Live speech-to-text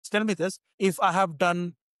tell me this: if I have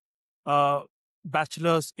done uh,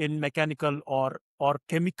 bachelor's in mechanical or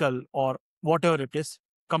chemical or whatever it is,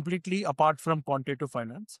 completely apart from quantitative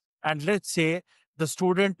finance, and let's say the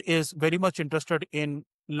student is very much interested in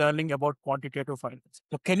learning about quantitative finance,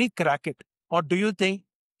 so can he crack it, or do you think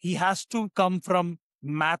he has to come from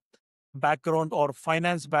math background or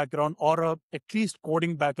finance background or at least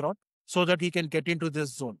coding background so that he can get into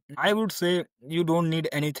this zone? I would say you don't need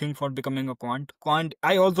anything for becoming a quant.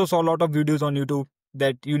 I also saw a lot of videos on YouTube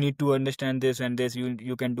that you need to understand this and this.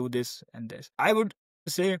 You can do this and this. I would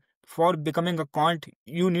say for becoming a quant,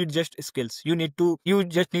 you need just skills. You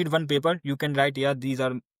just need one paper. You can write, yeah, these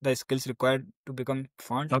are the skills required to become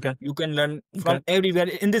quant. Okay. You can learn from Okay. everywhere.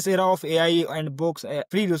 In this era of AI and books,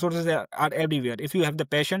 free resources are everywhere. If you have the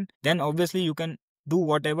passion, then obviously you can do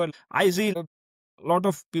whatever. I see lot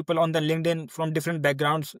of people on the LinkedIn from different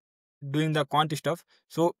backgrounds doing the quant stuff.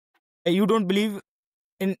 So you don't believe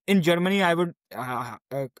in Germany, I would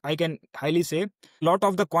I can highly say lot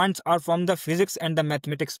of the quants are from the physics and the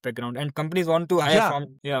mathematics background, and companies want to hire Yeah,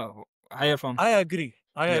 from hire from I agree.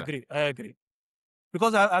 I yeah. agree. I agree.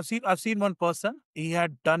 Because I've seen one person. He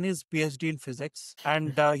had done his PhD in physics,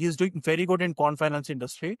 and he's doing very good in quant finance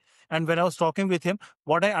industry. And when I was talking with him,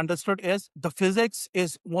 what I understood is the physics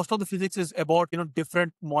is most of the physics is about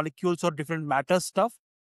different molecules or different matter stuff,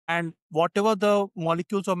 and whatever the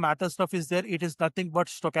molecules or matter stuff is there, it is nothing but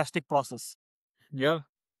stochastic process, Yeah,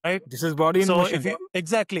 right? this is body in So if motion. you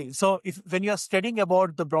exactly, so if when you are studying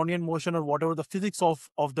about the Brownian motion or whatever the physics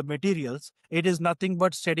of the materials, it is nothing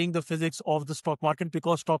but studying the physics of the stock market,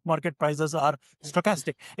 because stock market prices are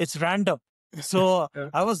stochastic. It's random. So Yeah.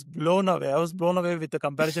 I was blown away. I was blown away with the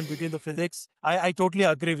comparison between the physics. I totally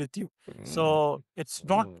agree with you. So it's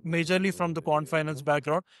not majorly from the quant finance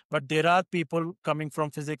background, but there are people coming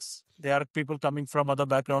from physics. There are people coming from other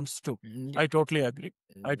backgrounds too. Mm, I totally agree.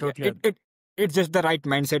 I yeah, totally agree. it's just the right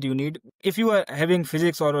mindset you need. If you are having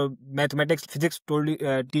physics or mathematics, physics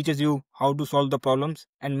teaches you how to solve the problems,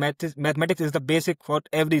 and mathematics is the basic for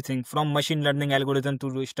everything from machine learning algorithm to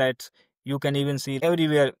stats. You can even see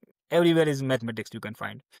everywhere is mathematics you can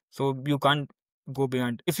find, so you can't go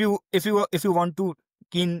beyond. If you want to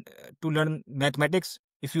keen to learn mathematics,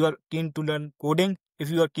 if you are keen to learn coding, if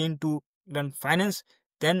you are keen to learn finance,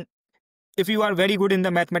 then if you are very good in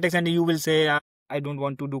the mathematics and you will say, I don't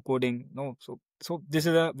want to do coding, no. So this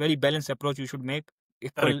is a very balanced approach you should make.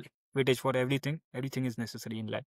 Equal Correct. weightage for everything is necessary in life.